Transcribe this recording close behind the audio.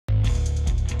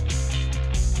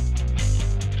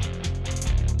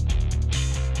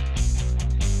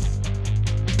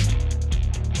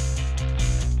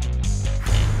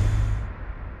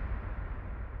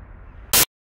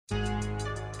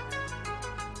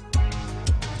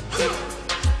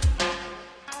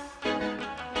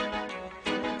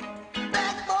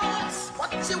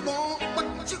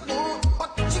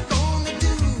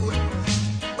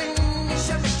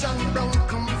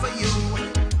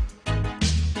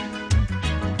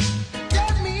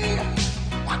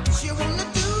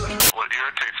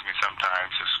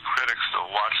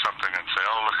watch something and say,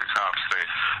 oh, look at cops,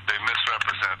 they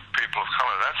misrepresent people of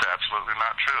color. That's absolutely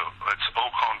not true. It's au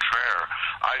contraire.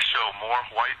 I show more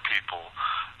white people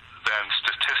than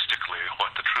statistically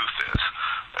what the truth is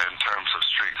in terms of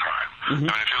street crime. I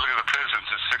mean, if you look at the prisons,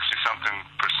 it's 60-something%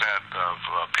 of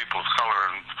people of color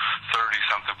and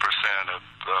 30-something% of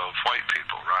white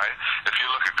people, right? If you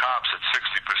look at cops, it's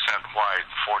 60% white,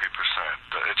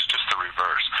 40%. It's just the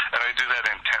reverse. And I do that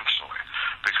intentionally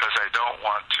because I don't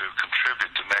want to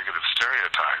contribute to negative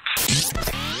stereotypes.